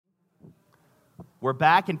We're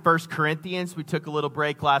back in 1 Corinthians. We took a little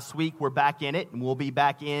break last week. We're back in it, and we'll be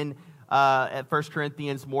back in at 1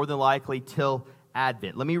 Corinthians more than likely till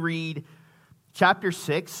Advent. Let me read chapter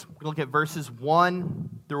 6. We're going to look at verses 1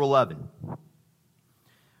 through 11.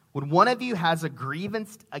 When one of you has a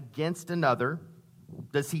grievance against another,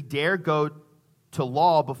 does he dare go to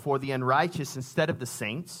law before the unrighteous instead of the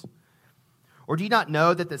saints? Or do you not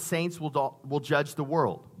know that the saints will judge the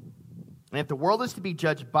world? And if the world is to be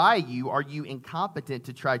judged by you, are you incompetent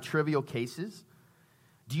to try trivial cases?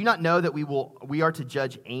 Do you not know that we are to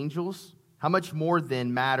judge angels? How much more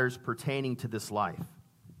then matters pertaining to this life?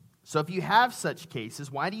 So if you have such cases,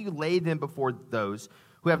 why do you lay them before those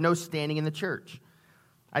who have no standing in the church?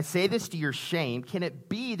 I say this to your shame. Can it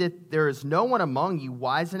be that there is no one among you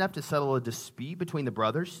wise enough to settle a dispute between the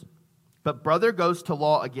brothers? But brother goes to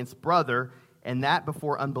law against brother, and that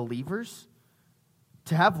before unbelievers?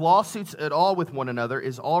 To have lawsuits at all with one another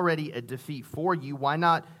is already a defeat for you. Why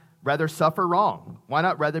not rather suffer wrong? Why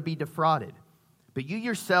not rather be defrauded? But you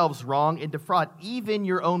yourselves wrong and defraud even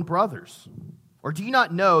your own brothers. Or do you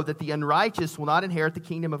not know that the unrighteous will not inherit the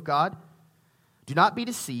kingdom of God? Do not be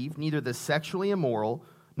deceived, neither the sexually immoral,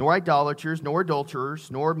 nor idolaters, nor adulterers,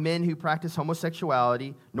 nor men who practice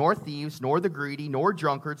homosexuality, nor thieves, nor the greedy, nor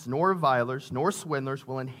drunkards, nor revilers, nor swindlers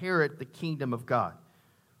will inherit the kingdom of God.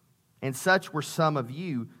 And such were some of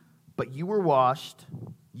you, but you were washed,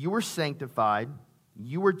 you were sanctified,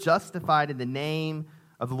 you were justified in the name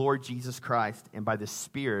of the Lord Jesus Christ and by the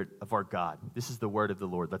Spirit of our God. This is the word of the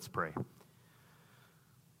Lord. Let's pray.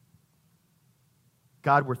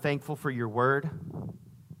 God, we're thankful for your word.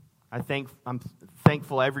 I'm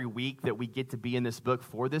thankful every week that we get to be in this book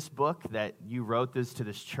for this book, that you wrote this to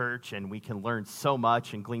this church, and we can learn so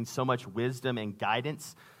much and glean so much wisdom and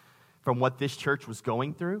guidance from what this church was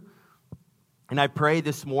going through. And I pray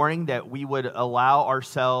this morning that we would allow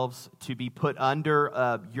ourselves to be put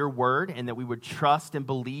under your word, and that we would trust and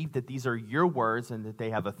believe that these are your words and that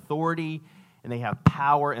they have authority and they have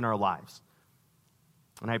power in our lives.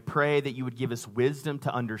 And I pray that you would give us wisdom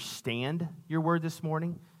to understand your word this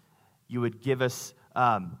morning. You would give us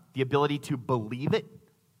the ability to believe it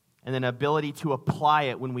and an ability to apply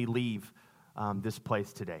it when we leave this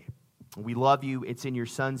place today. We love you. It's in your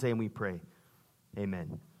Son's name we pray.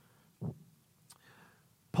 Amen.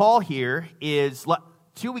 Paul here is,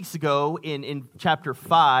 2 weeks ago in chapter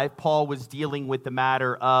 5, Paul was dealing with the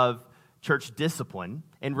matter of church discipline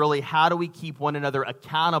and really how do we keep one another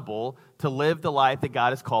accountable to live the life that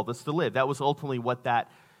God has called us to live. That was ultimately what that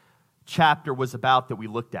chapter was about that we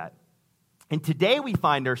looked at. And today we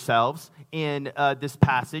find ourselves in this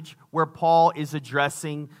passage where Paul is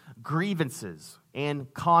addressing grievances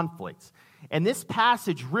and conflicts. And this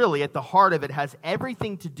passage really, at the heart of it, has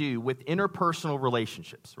everything to do with interpersonal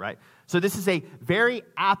relationships, right? So this is a very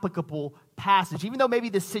applicable passage. Even though maybe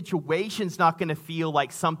the situation's not going to feel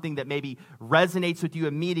like something that maybe resonates with you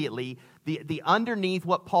immediately, the underneath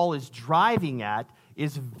what Paul is driving at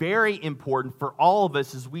is very important for all of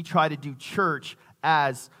us as we try to do church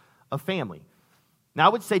as a family. Now, I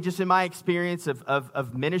would say just in my experience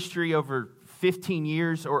of ministry over 15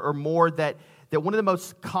 years or more, that one of the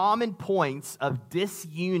most common points of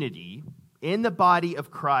disunity in the body of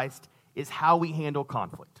Christ is how we handle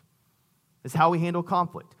conflict. Notice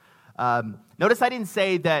I didn't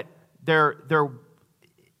say that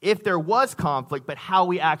if there was conflict, but how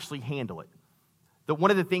we actually handle it.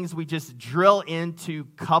 One of the things we just drill into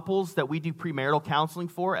couples that we do premarital counseling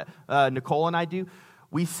for, Nicole and I do,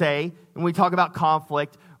 we say, when we talk about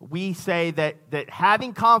conflict, we say that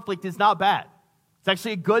having conflict is not bad. It's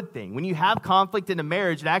actually a good thing. When you have conflict in a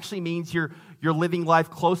marriage, it actually means you're living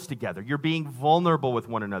life close together. You're being vulnerable with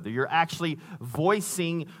one another. You're actually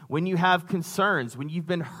voicing when you have concerns, when you've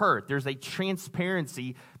been hurt. There's a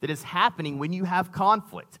transparency that is happening when you have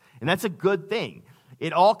conflict. And that's a good thing.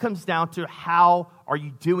 It all comes down to how are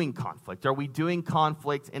you doing conflict? Are we doing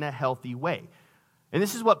conflict in a healthy way? And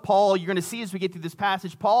this is what Paul, you're going to see as we get through this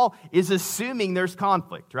passage, Paul is assuming there's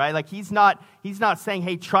conflict, right? Like he's not saying,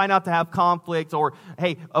 hey, try not to have conflict or,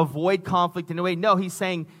 hey, avoid conflict in a way. No, he's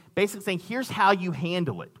basically saying, here's how you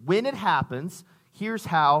handle it. When it happens, here's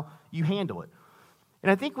how you handle it. And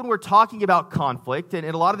I think when we're talking about conflict, and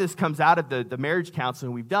a lot of this comes out of the marriage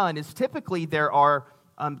counseling we've done, is typically there are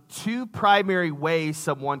two primary ways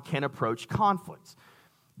someone can approach conflicts.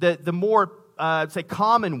 The more, say,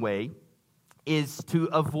 common way is to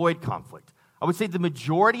avoid conflict. I would say the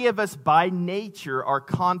majority of us by nature are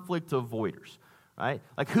conflict avoiders. right?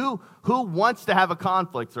 Like who wants to have a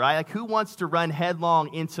conflict, right? Like who wants to run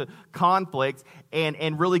headlong into conflict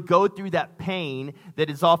and really go through that pain that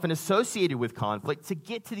is often associated with conflict to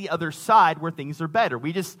get to the other side where things are better?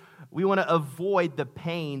 We want to avoid the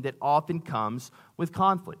pain that often comes with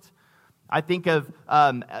conflict. I think of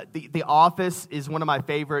The Office is one of my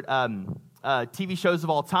favorite TV shows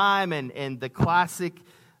of all time, and the classic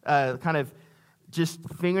kind of just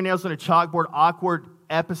fingernails on a chalkboard awkward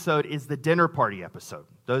episode is the dinner party episode.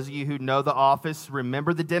 Those of you who know The Office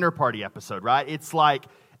remember the dinner party episode, right? It's like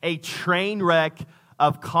a train wreck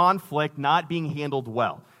of conflict not being handled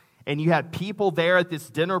well. And you have people there at this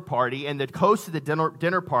dinner party, and the host of the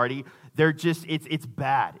dinner party, they're just, it's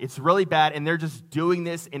bad. It's really bad, and they're just doing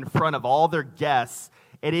this in front of all their guests,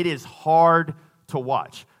 and it is hard to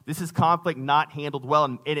watch. This is conflict not handled well,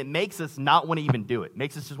 and it makes us not want to even do it. It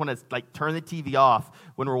makes us just want to turn the TV off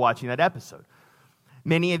when we're watching that episode.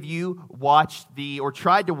 Many of you watched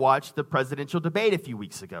tried to watch the presidential debate a few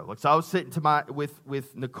weeks ago. So I was sitting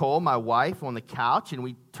with Nicole, my wife, on the couch, and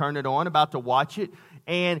we turned it on, about to watch it.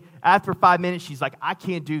 And after 5 minutes, she's like, I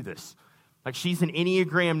can't do this. Like, she's an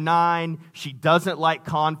Enneagram 9. She doesn't like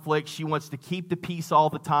conflict. She wants to keep the peace all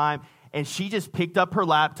the time. And she just picked up her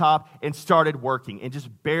laptop and started working and just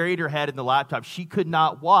buried her head in the laptop. She could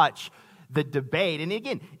not watch the debate. And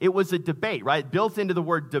again, it was a debate, right? Built into the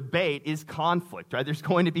word debate is conflict, right? There's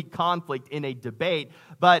going to be conflict in a debate.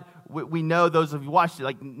 But we know, those of you who watched it,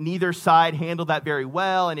 like neither side handled that very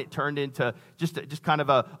well. And it turned into just kind of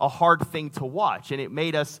a hard thing to watch. And it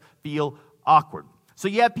made us feel awkward. So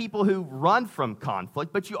you have people who run from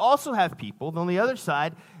conflict, but you also have people on the other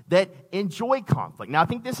side that enjoy conflict. Now, I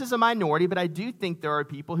think this is a minority, but I do think there are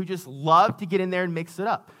people who just love to get in there and mix it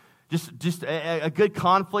up. Just a good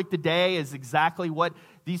conflict a day is exactly what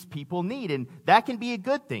these people need, and that can be a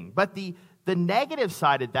good thing. But the negative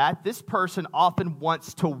side of that, this person often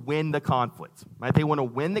wants to win the conflict, right? They want to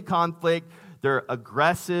win the conflict. They're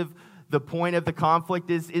aggressive. The point of the conflict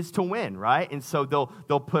is to win, right? And so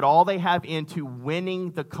they'll put all they have into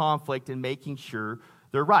winning the conflict and making sure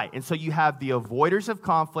they're right. And so you have the avoiders of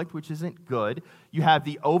conflict, which isn't good. You have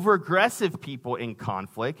the over-aggressive people in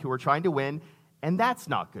conflict who are trying to win, and that's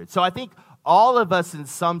not good. So I think all of us, in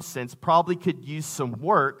some sense, probably could use some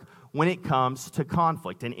work when it comes to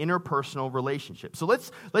conflict and interpersonal relationships. So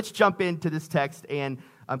let's jump into this text and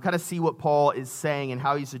kind of see what Paul is saying and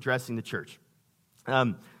how he's addressing the church.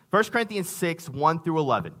 1 Corinthians 6, 1 through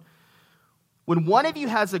 11. When one of you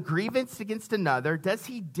has a grievance against another, does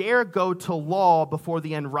he dare go to law before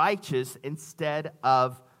the unrighteous instead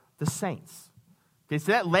of the saints? Okay,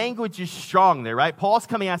 so that language is strong there, right? Paul's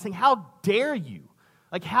coming out saying, how dare you?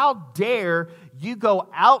 Like, how dare you go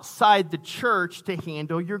outside the church to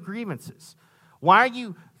handle your grievances? Why are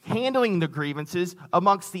you handling the grievances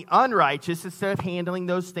amongst the unrighteous instead of handling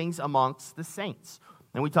those things amongst the saints?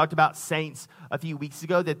 And we talked about saints a few weeks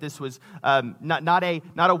ago, that this was not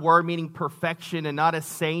a word meaning perfection, and not a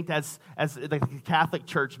saint as the Catholic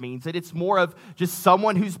Church means it. It's more of just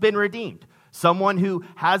someone who's been redeemed, someone who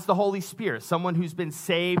has the Holy Spirit, someone who's been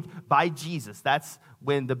saved by Jesus. That's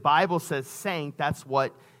when the Bible says saint, that's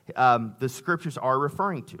what the scriptures are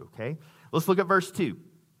referring to, okay? Let's look at verse 2.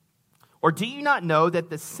 Or do you not know that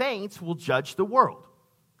the saints will judge the world?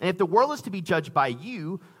 And if the world is to be judged by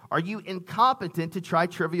you, are you incompetent to try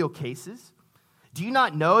trivial cases? Do you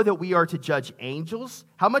not know that we are to judge angels?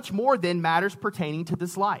 How much more then matters pertaining to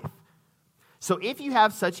this life? So if you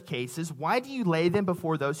have such cases, why do you lay them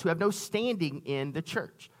before those who have no standing in the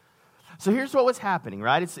church? So here's what was happening,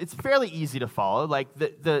 right? It's fairly easy to follow. Like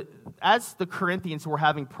as the Corinthians were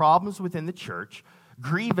having problems within the church,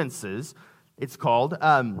 grievances, it's called,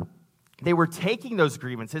 they were taking those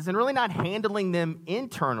grievances and really not handling them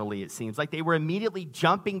internally, it seems. Like they were immediately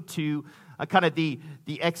jumping to kind of the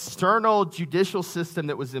external judicial system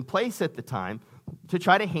that was in place at the time to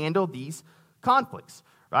try to handle these conflicts,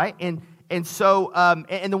 right? And so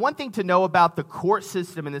the one thing to know about the court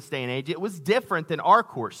system in this day and age, it was different than our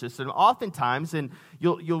court system. Oftentimes, and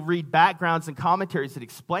you'll read backgrounds and commentaries that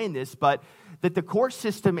explain this, but that the court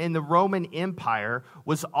system in the Roman Empire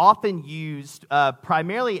was often used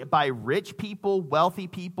primarily by rich people, wealthy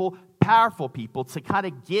people, powerful people to kind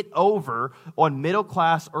of get over on middle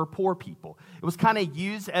class or poor people. It was kind of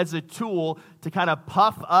used as a tool to kind of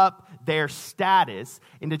puff up their status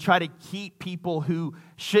and to try to keep people who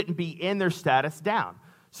shouldn't be in their status down.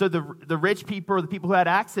 So the rich people, or the people who had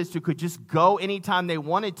access to, could just go anytime they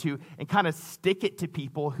wanted to and kind of stick it to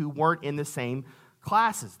people who weren't in the same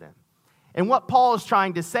class as them. And what Paul is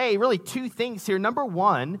trying to say, really two things here. Number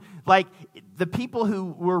one, like the people who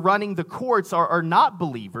were running the courts are not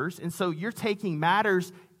believers, and so you're taking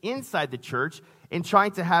matters inside the church and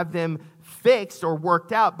trying to have them fixed or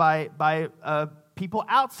worked out by people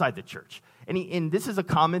outside the church. And this is a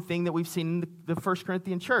common thing that we've seen in the First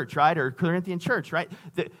Corinthian church, right? Or Corinthian church, right?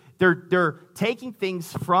 They're taking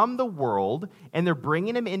things from the world and they're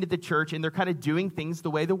bringing them into the church, and they're kind of doing things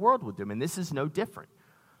the way the world would do them. And this is no different.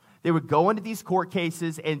 They would go into these court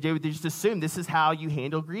cases and they would just assume this is how you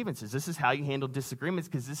handle grievances. This is how you handle disagreements,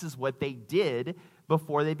 because this is what they did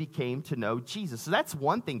before they became to know Jesus. So that's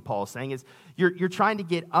one thing Paul's saying is you're trying to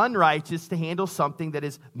get unrighteous to handle something that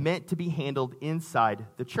is meant to be handled inside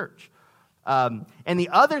the church. And the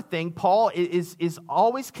other thing, Paul is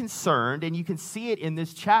always concerned, and you can see it in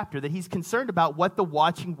this chapter, that he's concerned about what the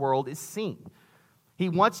watching world is seeing.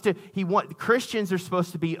 Christians are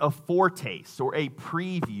supposed to be a foretaste or a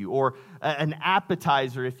preview or an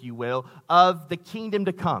appetizer, if you will, of the kingdom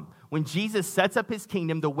to come. When Jesus sets up his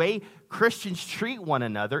kingdom, the way Christians treat one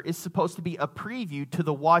another is supposed to be a preview to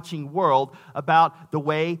the watching world about the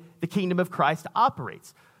way the kingdom of Christ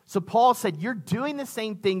operates. So Paul said, you're doing the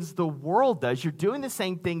same things the world does. You're doing the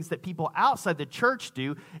same things that people outside the church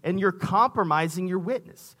do, and you're compromising your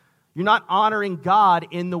witness. You're not honoring God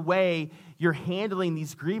in the way you're handling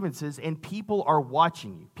these grievances, and people are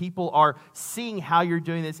watching you. People are seeing how you're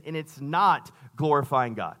doing this, and it's not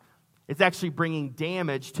glorifying God. It's actually bringing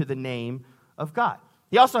damage to the name of God.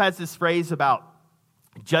 He also has this phrase about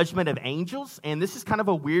judgment of angels, and this is kind of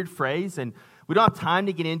a weird phrase, and we don't have time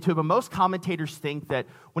to get into it, but most commentators think that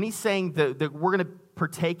when he's saying that we're going to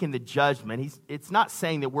partake in the judgment, it's not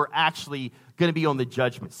saying that we're actually going to be on the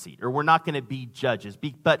judgment seat, or we're not going to be judges.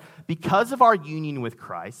 But because of our union with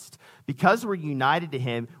Christ, because we're united to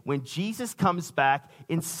him, when Jesus comes back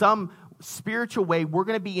in some spiritual way, we're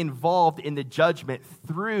going to be involved in the judgment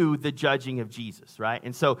through the judging of Jesus, right?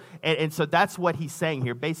 And so that's what he's saying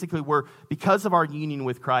here. Basically, because of our union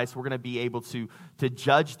with Christ, we're going to be able to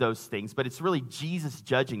judge those things, but it's really Jesus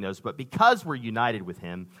judging those. But because we're united with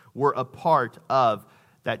him, we're a part of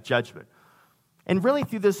that judgment. And really,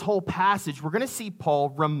 through this whole passage, we're going to see Paul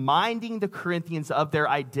reminding the Corinthians of their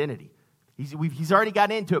identity. He's already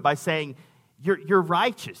got into it by saying, you're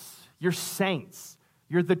righteous, you're saints,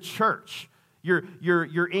 you're the church.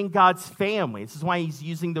 You're in God's family. This is why he's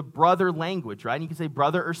using the brother language, right? And you can say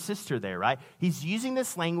brother or sister there, right? He's using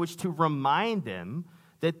this language to remind them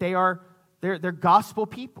that they're gospel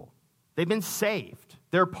people. They've been saved.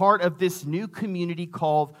 They're part of this new community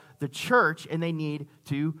called the church, and they need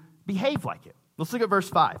to behave like it. Let's look at verse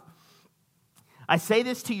 5. I say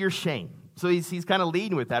this to your shame. So he's kind of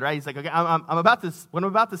leading with that, right? He's like, okay, what I'm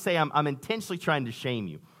about to say, I'm intentionally trying to shame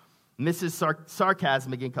you. And this is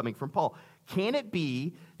sarcasm again coming from Paul. Can it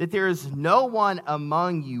be that there is no one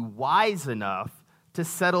among you wise enough to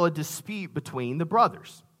settle a dispute between the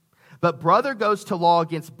brothers? But brother goes to law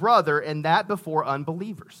against brother, and that before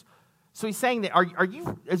unbelievers. So he's saying that,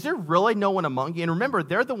 is there really no one among you? And remember,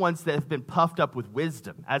 they're the ones that have been puffed up with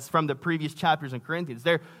wisdom, as from the previous chapters in Corinthians.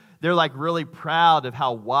 They're like really proud of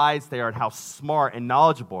how wise they are and how smart and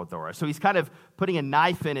knowledgeable they are. So he's kind of putting a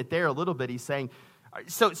knife in it there a little bit. He's saying,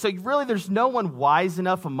 so really there's no one wise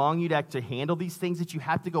enough among you to handle these things, that you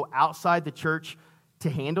have to go outside the church to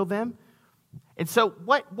handle them? And so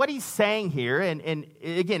what he's saying here, and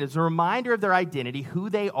again, is a reminder of their identity, who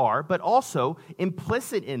they are, but also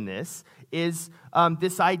implicit in this is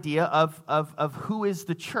this idea of who is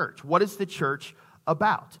the church. What is the church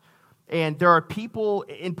about? And there are people,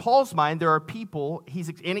 in Paul's mind, he's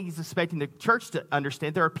expecting the church to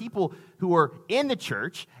understand, there are people who are in the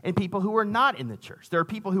church and people who are not in the church. There are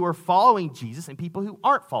people who are following Jesus and people who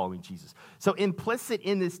aren't following Jesus. So implicit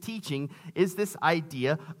in this teaching is this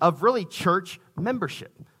idea of really church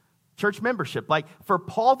membership. Church membership. Like for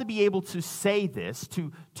Paul to be able to say this,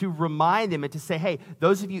 to remind them and to say, hey,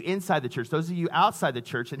 those of you inside the church, those of you outside the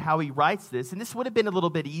church, and how he writes this, and this would have been a little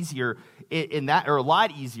bit easier in that, or a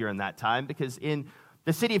lot easier in that time, because in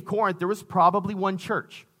the city of Corinth, there was probably one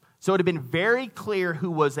church. So it would have been very clear who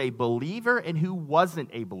was a believer and who wasn't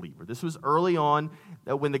a believer. This was early on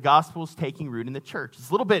when the gospel was taking root in the church. It's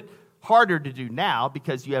a little bit harder to do now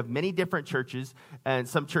because you have many different churches, and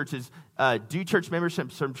some churches do church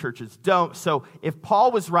membership, some churches don't. So if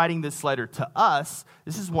Paul was writing this letter to us,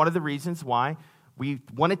 this is one of the reasons why we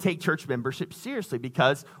want to take church membership seriously,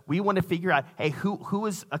 because we want to figure out, hey, who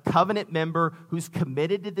is a covenant member who's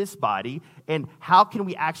committed to this body, and how can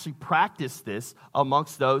we actually practice this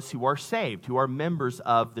amongst those who are saved, who are members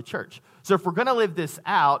of the church. So if we're going to live this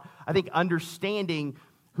out, I think understanding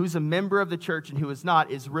who's a member of the church and who is not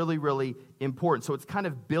is really, really important. So it's kind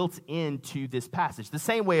of built into this passage, the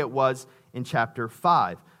same way it was in chapter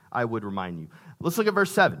 5, I would remind you. Let's look at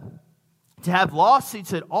verse 7. To have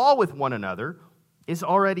lawsuits at all with one another is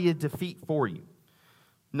already a defeat for you.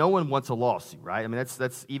 No one wants a lawsuit, right? I mean,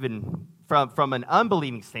 that's even from an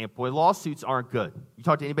unbelieving standpoint, lawsuits aren't good. You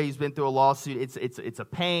talk to anybody who's been through a lawsuit, it's a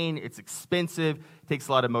pain, it's expensive, it takes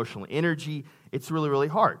a lot of emotional energy, it's really, really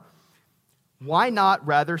hard. Why not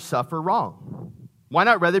rather suffer wrong? Why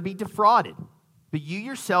not rather be defrauded? But you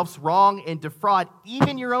yourselves wrong and defraud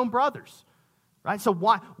even your own brothers, right? So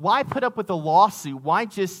why put up with a lawsuit? Why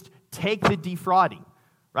just take the defrauding,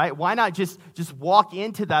 right? Why not just walk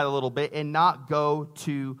into that a little bit and not go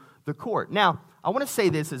to the court? Now, I want to say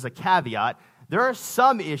this as a caveat. There are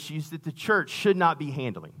some issues that the church should not be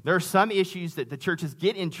handling. There are some issues that the churches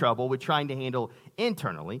get in trouble with trying to handle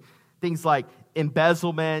internally. Things like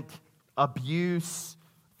embezzlement, abuse,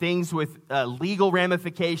 things with legal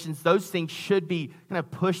ramifications. Those things should be kind of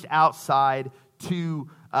pushed outside to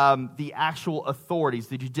the actual authorities,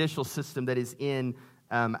 the judicial system that is in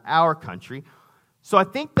our country. So I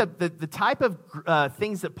think that the type of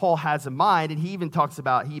things that Paul has in mind, and he even talks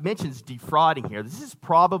about, he mentions defrauding here. This is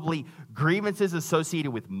probably grievances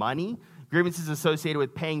associated with money, grievances associated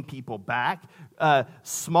with paying people back,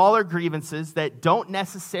 smaller grievances that don't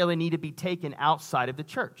necessarily need to be taken outside of the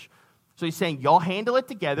church. So he's saying, y'all handle it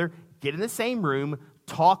together, get in the same room,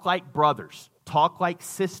 talk like brothers. Talk like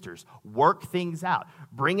sisters. Work things out.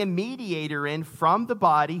 Bring a mediator in from the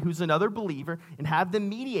body who's another believer and have them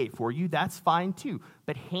mediate for you. That's fine too.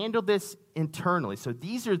 But handle this internally. So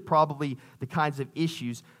these are probably the kinds of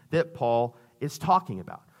issues that Paul is talking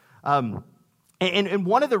about. And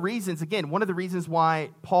one of the reasons, again, one of the reasons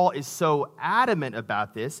why Paul is so adamant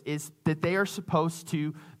about this is that they are supposed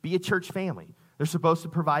to be a church family. They're supposed to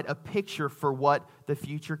provide a picture for what the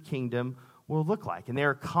future kingdom will look like. And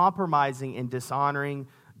they're compromising and dishonoring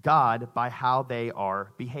God by how they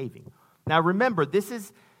are behaving. Now remember,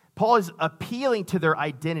 Paul is appealing to their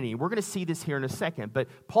identity. We're going to see this here in a second, but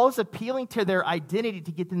Paul is appealing to their identity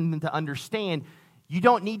to get them to understand you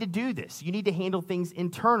don't need to do this. You need to handle things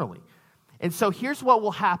internally. And so here's what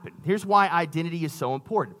will happen. Here's why identity is so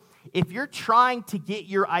important. If you're trying to get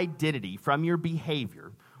your identity from your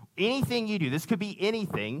behavior, anything you do, this could be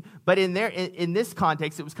anything, but in this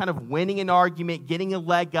context, it was kind of winning an argument, getting a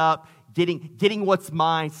leg up, getting what's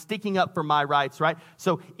mine, sticking up for my rights, right?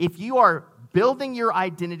 So if you are building your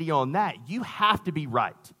identity on that, you have to be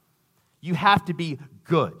right. You have to be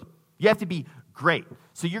good. You have to be great.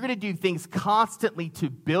 So you're going to do things constantly to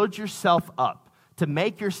build yourself up, to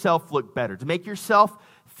make yourself look better, to make yourself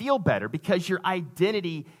feel better, because your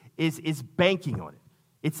identity is banking on it.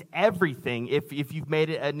 It's everything if you've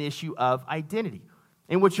made it an issue of identity.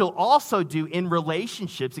 And what you'll also do in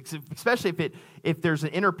relationships, especially if there's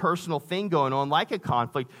an interpersonal thing going on, like a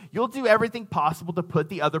conflict, you'll do everything possible to put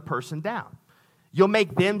the other person down. You'll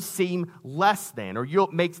make them seem less than, or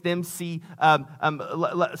you'll make them see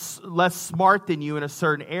less smart than you in a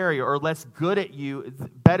certain area, or less good at you,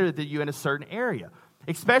 better than you in a certain area.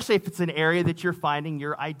 Especially if it's an area that you're finding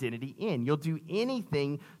your identity in. You'll do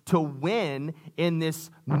anything to win in this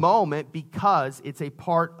moment because it's a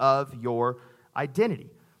part of your identity.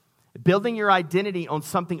 Building your identity on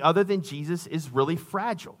something other than Jesus is really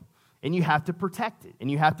fragile, and you have to protect it, and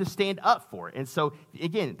you have to stand up for it. And so,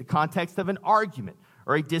 again, the context of an argument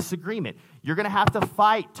or a disagreement, you're going to have to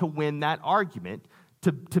fight to win that argument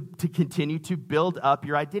to continue to build up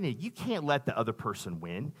your identity. You can't let the other person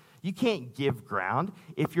win. You can't give ground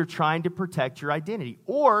if you're trying to protect your identity.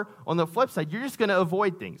 Or, on the flip side, you're just going to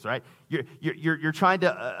avoid things, right? You're trying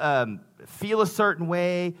to feel a certain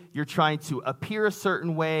way. You're trying to appear a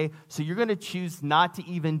certain way. So you're going to choose not to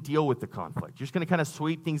even deal with the conflict. You're just going to kind of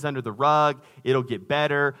sweep things under the rug. It'll get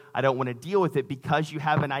better. I don't want to deal with it, because you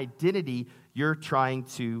have an identity you're trying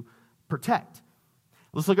to protect.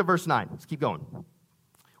 Let's look at verse 9. Let's keep going.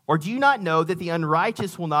 Or do you not know that the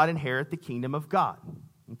unrighteous will not inherit the kingdom of God?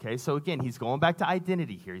 Okay, so again, he's going back to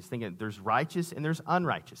identity here. He's thinking there's righteous and there's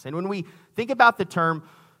unrighteous. And when we think about the term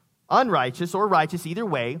unrighteous or righteous, either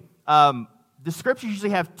way, the scriptures usually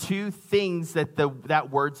have two things that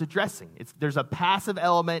word's addressing. There's a passive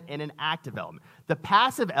element and an active element. The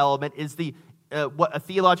passive element is what a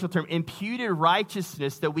theological term, imputed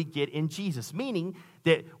righteousness that we get in Jesus, meaning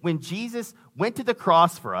that when Jesus went to the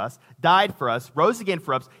cross for us, died for us, rose again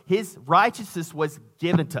for us, his righteousness was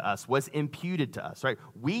given to us, was imputed to us, right?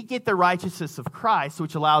 We get the righteousness of Christ,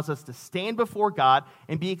 which allows us to stand before God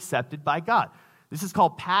and be accepted by God. This is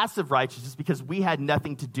called passive righteousness because we had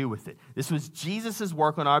nothing to do with it. This was Jesus'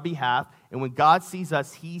 work on our behalf, and when God sees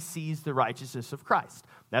us, he sees the righteousness of Christ.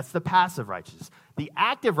 That's the passive righteousness. The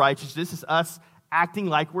active righteousness is us acting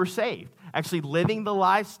like we're saved, actually living the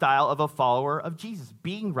lifestyle of a follower of Jesus,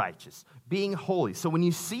 being righteous, being holy. So when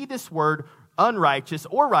you see this word unrighteous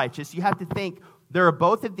or righteous, you have to think there are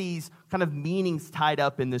both of these kind of meanings tied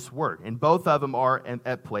up in this word, and both of them are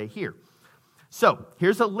at play here. So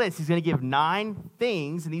here's a list. He's going to give 9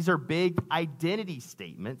 things, and these are big identity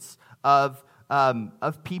statements of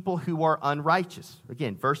people who are unrighteous.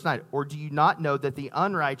 Again, verse 9, or do you not know that the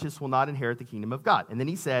unrighteous will not inherit the kingdom of God? And then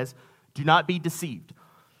he says, do not be deceived.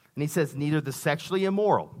 And he says, neither the sexually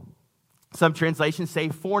immoral. Some translations say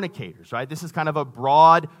fornicators, right? This is kind of a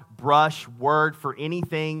broad brush word for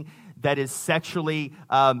anything that is sexually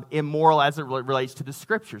immoral as it relates to the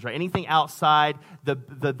Scriptures, right? Anything outside the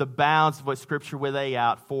bounds of what Scripture would lay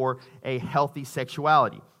out for a healthy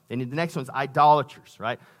sexuality. And the next one's idolaters,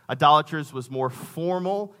 right? Idolaters was more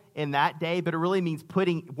formal in that day, but it really means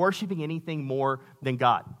worshiping anything more than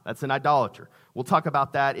God. That's an idolater. We'll talk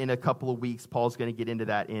about that in a couple of weeks. Paul's going to get into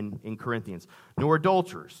that in Corinthians. Nor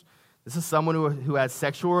adulterers. This is someone who has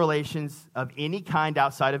sexual relations of any kind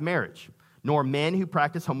outside of marriage. Nor men who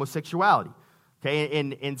practice homosexuality. Okay,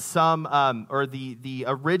 in some, or the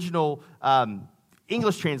original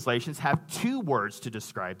English translations have 2 words to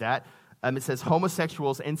describe that. It says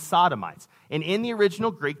homosexuals and sodomites. And in the original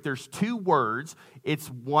Greek, there's 2 words. It's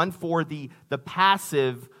one for the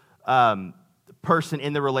passive person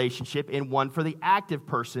in the relationship and one for the active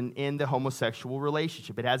person in the homosexual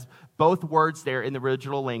relationship. It has both words there in the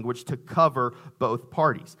original language to cover both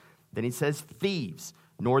parties. Then he says thieves,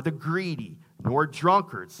 nor the greedy, nor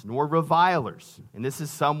drunkards, nor revilers. And this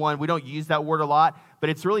is someone, we don't use that word a lot,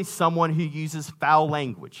 but it's really someone who uses foul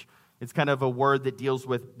language. It's kind of a word that deals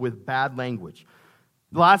with bad language.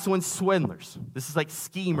 The last one's swindlers. This is like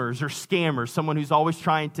schemers or scammers, someone who's always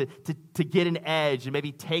trying to get an edge and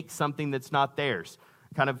maybe take something that's not theirs.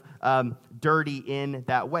 Kind of dirty in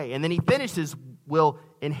that way. And then he finishes, will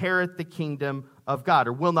inherit the kingdom of God,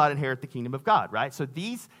 or will not inherit the kingdom of God, right? So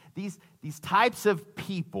these types of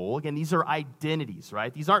people, again, these are identities,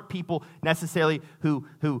 right? These aren't people necessarily who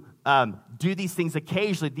do these things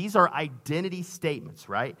occasionally. These are identity statements,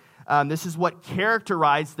 right? This is what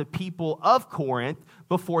characterized the people of Corinth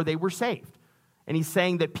before they were saved. And he's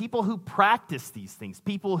saying that people who practice these things,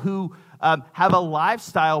 people who have a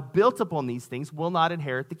lifestyle built upon these things will not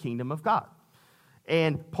inherit the kingdom of God.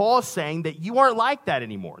 And Paul is saying that you aren't like that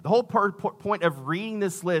anymore. The whole point of reading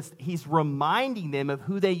this list, he's reminding them of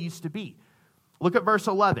who they used to be. Look at verse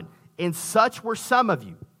 11. And such were some of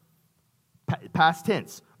you, past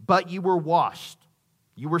tense, but you were washed,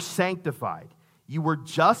 you were sanctified, you were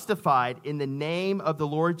justified in the name of the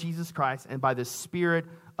Lord Jesus Christ and by the Spirit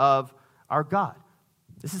of our God.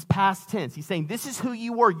 This is past tense. He's saying this is who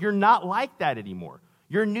you were. You're not like that anymore.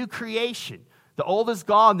 You're a new creation. The old is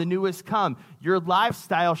gone, the new has come. Your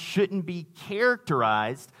lifestyle shouldn't be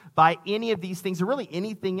characterized by any of these things or really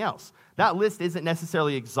anything else. That list isn't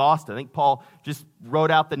necessarily exhaustive. I think Paul just wrote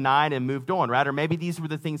out the 9 and moved on, right? Or maybe these were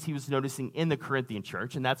the things he was noticing in the Corinthian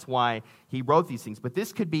church, and that's why he wrote these things. But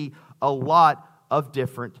this could be a lot of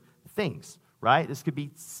different things, right? This could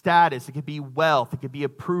be status, it could be wealth, it could be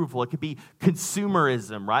approval, it could be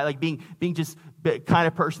consumerism, right? Like being just the kind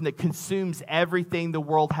of person that consumes everything the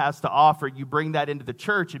world has to offer. You bring that into the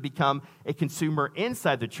church and become a consumer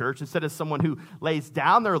inside the church. Instead of someone who lays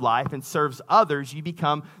down their life and serves others, you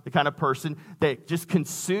become the kind of person that just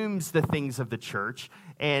consumes the things of the church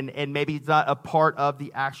and maybe it's not a part of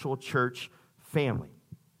the actual church family.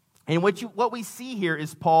 And what we see here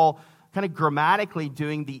is Paul kind of grammatically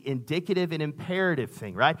doing the indicative and imperative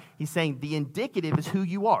thing, right? He's saying the indicative is who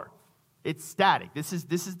you are. It's static. This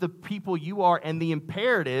is the people you are, and the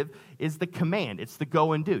imperative is the command. It's the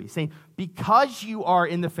go and do. He's saying because you are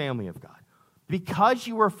in the family of God, because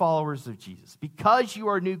you are followers of Jesus, because you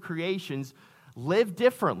are new creations, live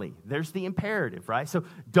differently. There's the imperative, right? So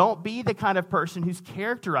don't be the kind of person who's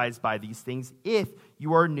characterized by these things if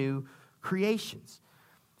you are new creations.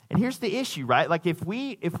 And here's the issue, right? Like if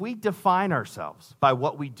we define ourselves by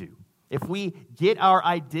what we do, if we get our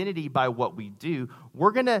identity by what we do,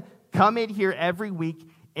 we're going to come in here every week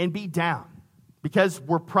and be down because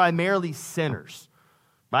we're primarily sinners,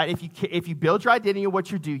 right? If you build your identity on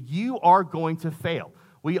what you do, you are going to fail.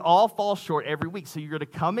 We all fall short every week. So you're going to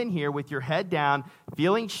come in here with your head down,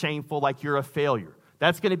 feeling shameful like you're a failure.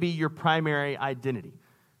 That's going to be your primary identity.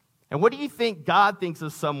 And what do you think God thinks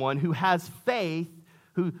of someone who has faith,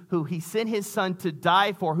 who he sent his son to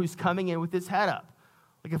die for, who's coming in with his head up?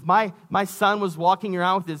 Like if my son was walking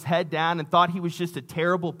around with his head down and thought he was just a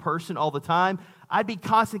terrible person all the time, I'd be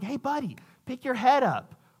constantly, hey, buddy, pick your head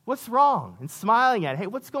up. What's wrong? And smiling at it. Hey,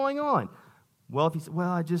 what's going on? Well, if he said,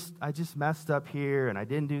 well, I just messed up here, and I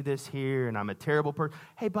didn't do this here, and I'm a terrible person.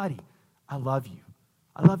 Hey, buddy, I love you.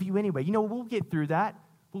 I love you anyway. You know, we'll get through that.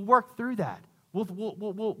 We'll work through that.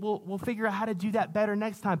 We'll figure out how to do that better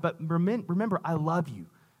next time. But remember, I love you.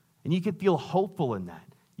 And you can feel hopeful in that.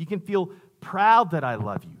 You can feel proud that I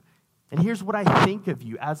love you. And here's what I think of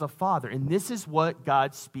you as a father. And this is what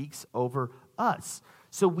God speaks over us.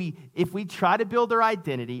 So if we try to build our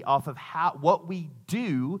identity off of what we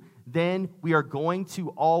do, then we are going to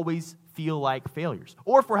always feel like failures.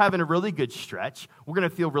 Or if we're having a really good stretch, we're going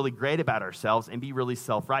to feel really great about ourselves and be really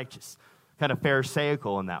self-righteous. Kind of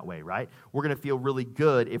pharisaical in that way, right? We're going to feel really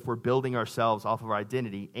good if we're building ourselves off of our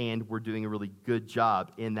identity and we're doing a really good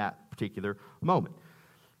job in that particular moment.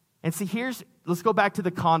 And see, let's go back to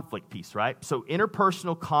the conflict piece, right? So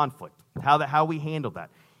interpersonal conflict, how we handle that.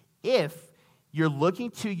 If you're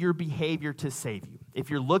looking to your behavior to save you, if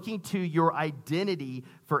you're looking to your identity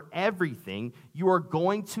for everything, you are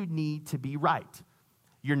going to need to be right.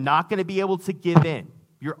 You're not going to be able to give in.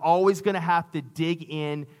 You're always going to have to dig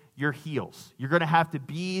in your heels. You're going to have to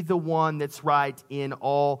be the one that's right in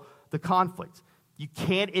all the conflict. You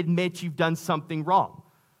can't admit you've done something wrong.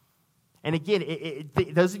 And again,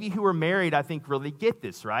 those of you who are married, I think, really get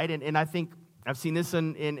this, right? And I think I've seen this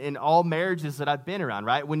in all marriages that I've been around,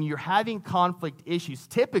 right? When you're having conflict issues,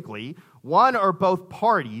 typically, one or both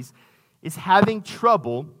parties is having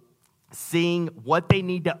trouble seeing what they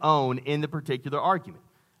need to own in the particular argument.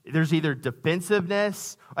 There's either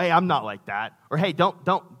defensiveness, hey, I'm not like that, or hey, don't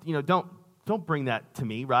bring that to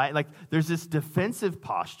me, right? Like there's this defensive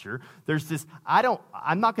posture. There's this,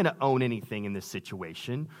 I'm not going to own anything in this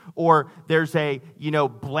situation. Or there's a,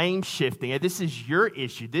 blame shifting. This is your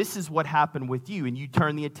issue. This is what happened with you. And you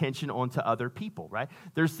turn the attention onto other people, right?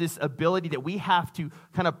 There's this ability that we have to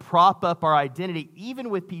kind of prop up our identity, even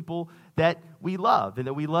with people that we love and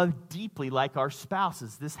that we love deeply, like our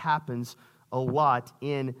spouses. This happens a lot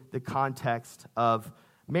in the context of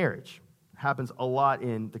marriage. Happens a lot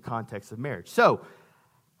in the context of marriage. So,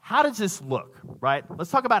 how does this look, right?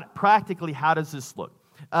 Let's talk about it practically. How does this look?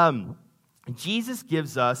 Jesus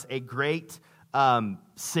gives us a great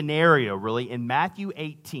scenario, really, in Matthew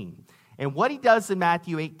 18. And what he does in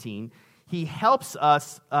Matthew 18, he helps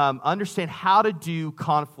us understand how to do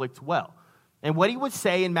conflict well. And what he does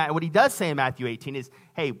say in Matthew 18 is,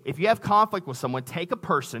 hey, if you have conflict with someone, take a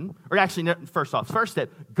person, or actually, first step,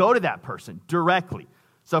 go to that person directly.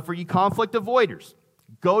 So for you conflict avoiders,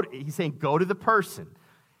 he's saying go to the person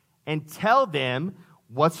and tell them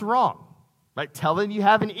what's wrong, right? Tell them you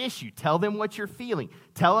have an issue. Tell them what you're feeling.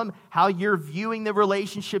 Tell them how you're viewing the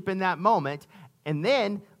relationship in that moment, and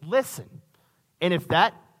then listen. And if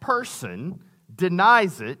that person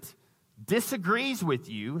denies it, disagrees with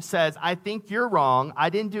you, says, I think you're wrong,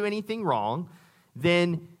 I didn't do anything wrong,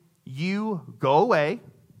 then you go away,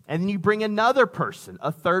 and then you bring another person,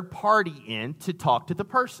 a third party in to talk to the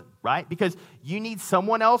person, right? Because you need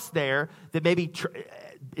someone else there that maybe,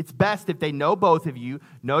 it's best if they know both of you,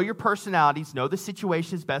 know your personalities, know the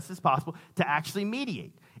situation as best as possible to actually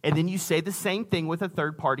mediate. And then you say the same thing with a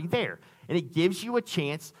third party there. And it gives you a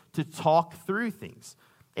chance to talk through things.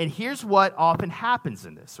 And here's what often happens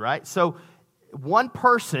in this, right? So one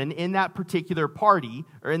person in that particular party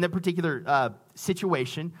or in that particular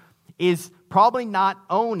situation is probably not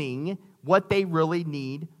owning what they really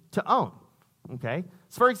need to own, okay?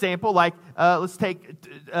 So for example, like let's take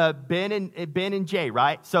Ben and Jay,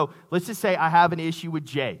 right? So let's just say I have an issue with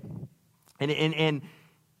Jay. And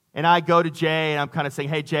I go to Jay and I'm kind of saying,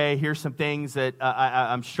 hey, Jay, here's some things that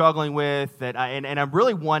I'm struggling with and I'm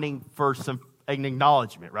really wanting for an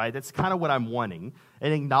acknowledgement, right? That's kind of what I'm wanting,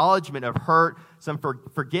 an acknowledgement of hurt, some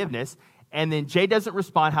forgiveness. And then Jay doesn't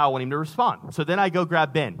respond how I want him to respond. So then I go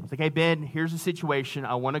grab Ben. It's like, hey, Ben, here's the situation.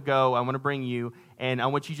 I want to go. I want to bring you. And I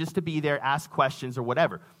want you just to be there, ask questions or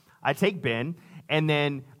whatever. I take Ben, and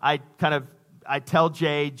then I tell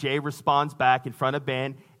Jay. Jay responds back in front of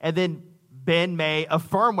Ben. And then Ben may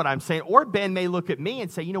affirm what I'm saying. Or Ben may look at me and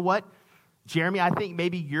say, you know what, Jeremy, I think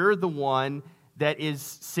maybe you're the one that is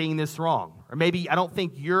seeing this wrong. Or maybe I don't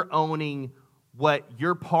think you're owning what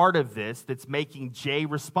you're part of this that's making Jay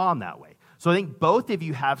respond that way. So I think both of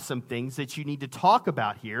you have some things that you need to talk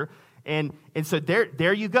about here. And so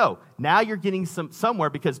there you go. Now you're getting somewhere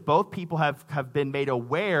because both people have been made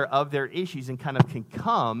aware of their issues and kind of can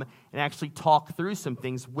come and actually talk through some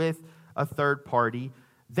things with a third party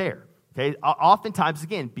there. Okay. Oftentimes,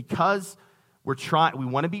 again, because we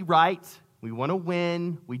want to be right, We want to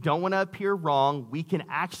win. We don't want to appear wrong. We can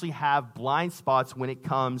actually have blind spots when it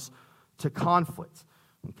comes to conflict.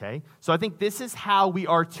 Okay? So I think this is how we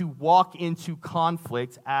are to walk into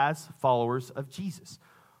conflict as followers of Jesus.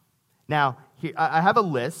 Now, here, I have a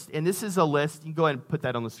list, and this is a list. You can go ahead and put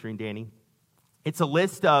that on the screen, Danny. It's a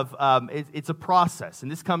list of, it's a process,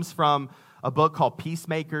 and this comes from a book called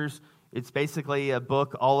Peacemakers. It's basically a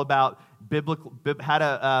book all about how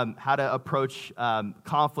to approach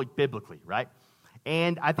conflict biblically, right?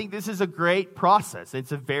 And I think this is a great process.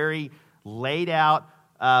 It's a very laid out,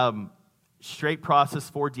 straight process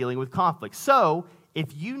for dealing with conflict. So if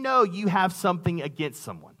you know you have something against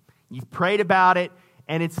someone, you've prayed about it,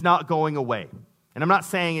 and it's not going away. And I'm not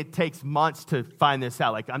saying it takes months to find this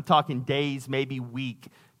out. Like, I'm talking days, maybe week,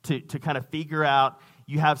 to kind of figure out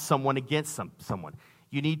you have someone against someone.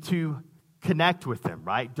 You need to connect with them,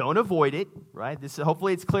 right? Don't avoid it, right?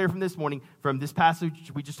 Hopefully it's clear from this morning, from this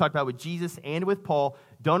passage we just talked about with Jesus and with Paul.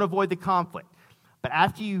 Don't avoid the conflict. But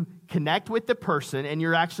after you connect with the person and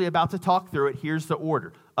you're actually about to talk through it, here's the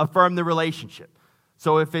order. Affirm the relationship.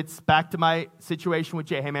 So if it's back to my situation with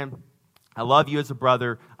Jay, hey man, I love you as a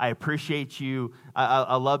brother. I appreciate you.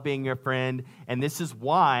 I love being your friend. And this is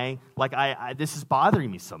why, this is bothering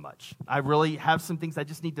me so much. I really have some things I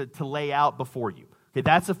just need to lay out before you. Okay,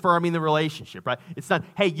 that's affirming the relationship, right? It's not,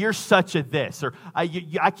 hey, you're such a this, or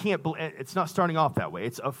I can't believe. It's not starting off that way.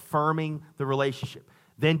 It's affirming the relationship.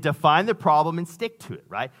 Then define the problem and stick to it,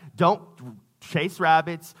 right? Don't chase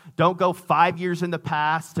rabbits. Don't go 5 years in the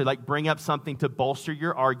past to bring up something to bolster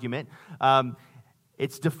your argument.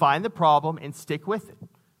 It's define the problem and stick with it.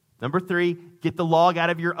 Number 3, get the log out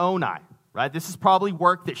of your own eye, right? This is probably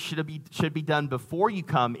work that should be done before you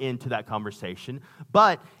come into that conversation.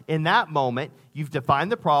 But in that moment, you've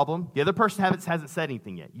defined the problem. The other person hasn't said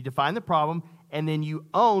anything yet. You define the problem, and then you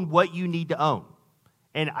own what you need to own.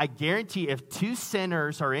 And I guarantee if 2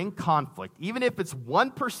 sinners are in conflict, even if it's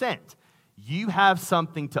 1%, you have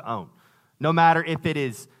something to own. No matter if it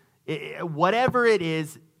is, whatever it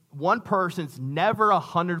is, one person's never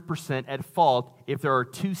 100% at fault if there are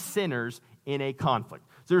 2 sinners in a conflict.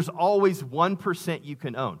 So there's always 1% you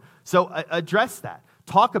can own. So address that.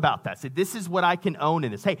 Talk about that. Say, this is what I can own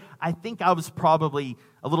in this. Hey, I think I was probably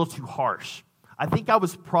a little too harsh. I think I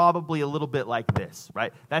was probably a little bit like this,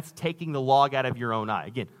 right? That's taking the log out of your own eye.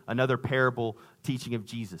 Again, another parable teaching of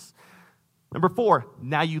Jesus. Number 4,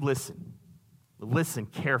 now you listen. Listen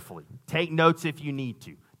carefully. Take notes if you need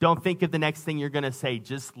to. Don't think of the next thing you're going to say.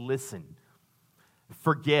 Just listen.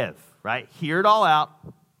 Forgive, right? Hear it all out.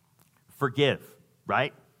 Forgive,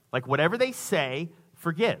 right? Like whatever they say,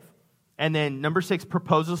 forgive. And then number 6,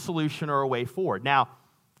 propose a solution or a way forward. Now,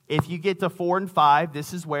 if you get to 4 and 5,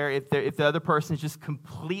 this is where if the other person is just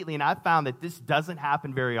completely, and I've found that this doesn't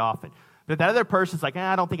happen very often, but if that other person's like,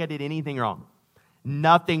 I don't think I did anything wrong.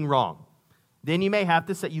 Nothing wrong. Then you may have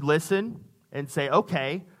to say, you listen and say,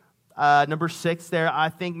 okay, number 6 there, I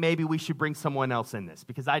think maybe we should bring someone else in this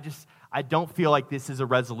because I don't feel like this is a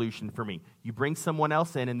resolution for me. You bring someone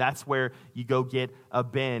else in, and that's where you go get a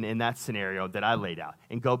Ben in that scenario that I laid out,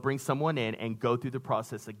 and go bring someone in and go through the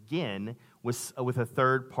process again with a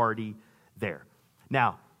third party there.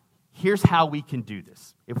 Now, here's how we can do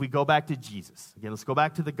this. If we go back to Jesus, again, let's go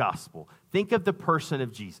back to the gospel. Think of the person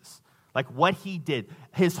of Jesus. Like what he did.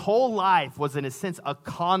 His whole life was, in a sense, a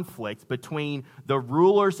conflict between the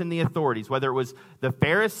rulers and the authorities, whether it was the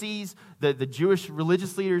Pharisees, the Jewish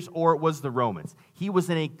religious leaders, or it was the Romans. He was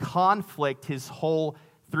in a conflict his whole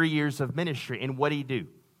 3 years of ministry. And what did he do?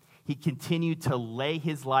 He continued to lay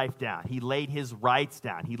his life down. He laid his rights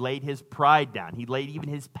down. He laid his pride down. He laid even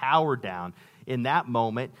his power down in that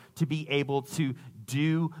moment to be able to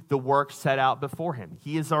do the work set out before him.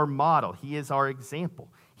 He is our model. He is our example.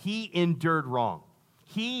 He endured wrong.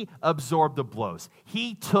 He absorbed the blows.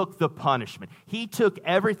 He took the punishment. He took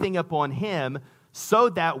everything upon him so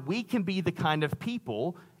that we can be the kind of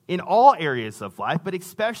people in all areas of life, but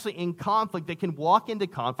especially in conflict, that can walk into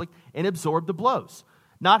conflict and absorb the blows.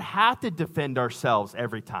 Not have to defend ourselves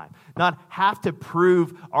every time. Not have to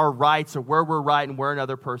prove our rights or where we're right and where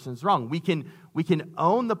another person's wrong. We can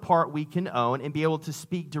own the part we can own and be able to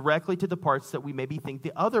speak directly to the parts that we maybe think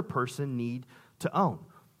the other person need to own.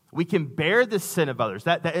 We can bear the sin of others.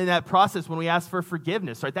 That in that process, when we ask for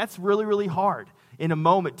forgiveness, right, that's really, really hard in a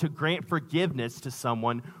moment to grant forgiveness to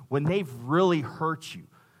someone when they've really hurt you.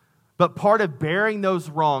 But part of bearing those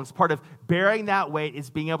wrongs, part of bearing that weight is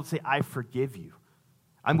being able to say, I forgive you.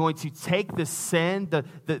 I'm going to take the sin,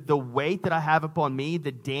 the weight that I have upon me,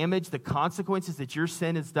 the damage, the consequences that your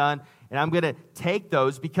sin has done, and I'm going to take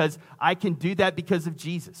those because I can do that because of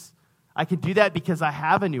Jesus. I can do that because I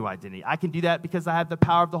have a new identity. I can do that because I have the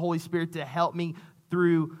power of the Holy Spirit to help me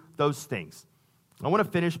through those things. I want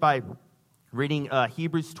to finish by reading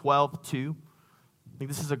Hebrews 12:2. I think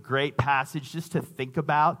this is a great passage just to think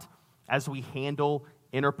about as we handle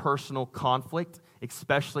interpersonal conflict,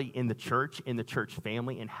 especially in the church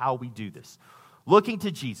family, and how we do this. Looking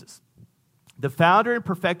to Jesus, the founder and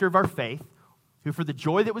perfecter of our faith, who for the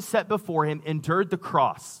joy that was set before him endured the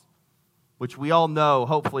cross, which we all know,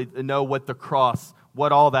 hopefully know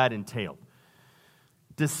what all that entailed.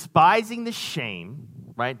 Despising the shame,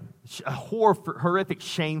 right? A horrific,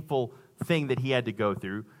 shameful thing that he had to go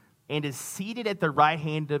through, and is seated at the right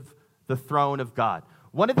hand of the throne of God.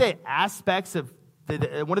 One of the aspects of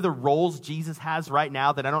one of the roles Jesus has right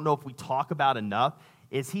now that I don't know if we talk about enough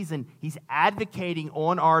is he's advocating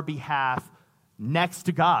on our behalf next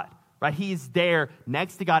to God, right? He is there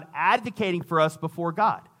next to God, advocating for us before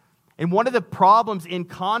God. And one of the problems in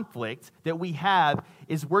conflict that we have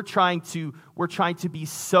is we're trying to be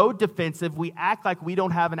so defensive, we act like we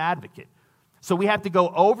don't have an advocate. So we have to go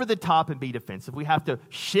over the top and be defensive. We have to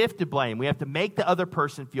shift to blame. We have to make the other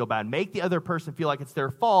person feel bad, make the other person feel like it's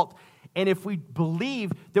their fault. And if we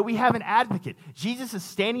believe that we have an advocate, Jesus is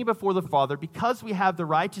standing before the Father because we have the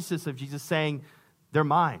righteousness of Jesus saying, they're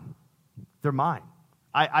mine. They're mine.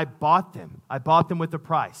 I bought them. I bought them with a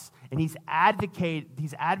price. And he's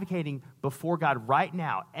advocating before God right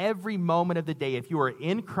now, every moment of the day. If you are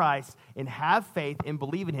in Christ and have faith and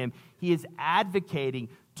believe in him, he is advocating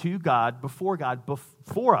to God,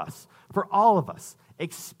 for us, for all of us,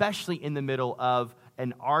 especially in the middle of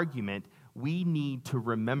an argument. We need to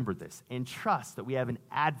remember this and trust that we have an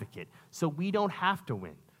advocate so we don't have to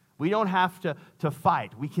win. We don't have to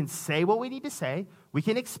fight. We can say what we need to say. We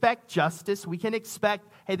can expect justice. We can expect,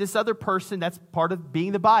 hey, this other person, that's part of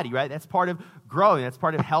being the body, right? That's part of growing. That's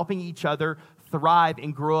part of helping each other thrive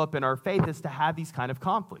and grow up in our faith, is to have these kind of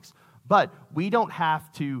conflicts. But we don't have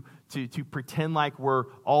to pretend like we're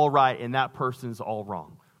all right and that person's all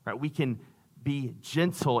wrong, right? We can be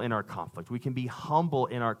gentle in our conflict. We can be humble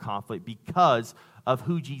in our conflict because of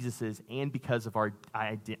who Jesus is and because of our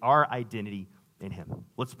identity in him.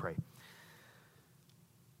 Let's pray.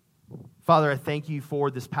 Father, I thank you for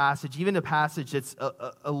this passage, even a passage that's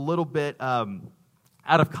a little bit out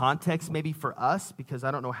of context maybe for us, because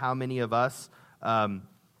I don't know how many of us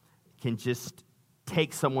can just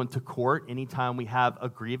take someone to court anytime we have a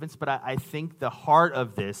grievance. But I think the heart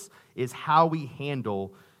of this is how we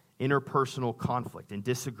handle interpersonal conflict and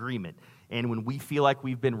disagreement. And when we feel like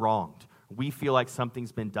we've been wronged, we feel like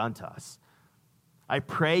something's been done to us. I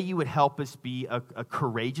pray you would help us be a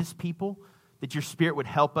courageous people, that your Spirit would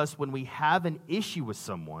help us when we have an issue with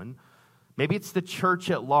someone. Maybe it's the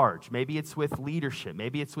church at large. Maybe it's with leadership.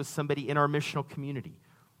 Maybe it's with somebody in our missional community.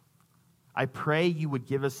 I pray you would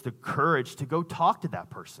give us the courage to go talk to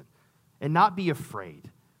that person and not be afraid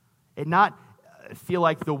and not feel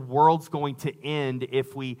like the world's going to end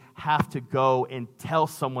if we have to go and tell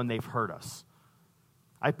someone they've hurt us.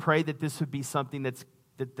 I pray that this would be something that's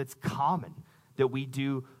common, that we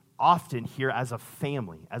do often here as a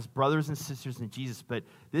family, as brothers and sisters in Jesus. But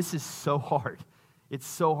this is so hard. It's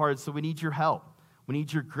so hard. So we need your help. We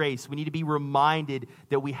need your grace. We need to be reminded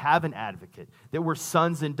that we have an advocate, that we're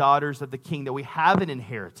sons and daughters of the King, that we have an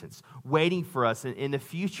inheritance waiting for us in the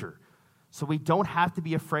future. So we don't have to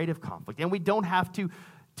be afraid of conflict. And we don't have to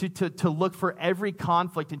look for every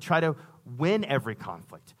conflict and try to win every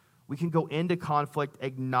conflict. We can go into conflict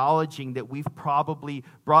acknowledging that we've probably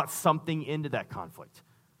brought something into that conflict.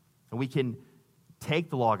 And we can take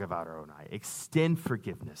the log out our own eye, extend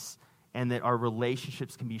forgiveness, and that our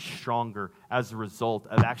relationships can be stronger as a result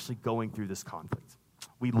of actually going through this conflict.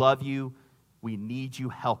 We love you. We need you.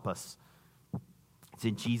 Help us. It's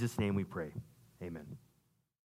in Jesus' name we pray. Amen.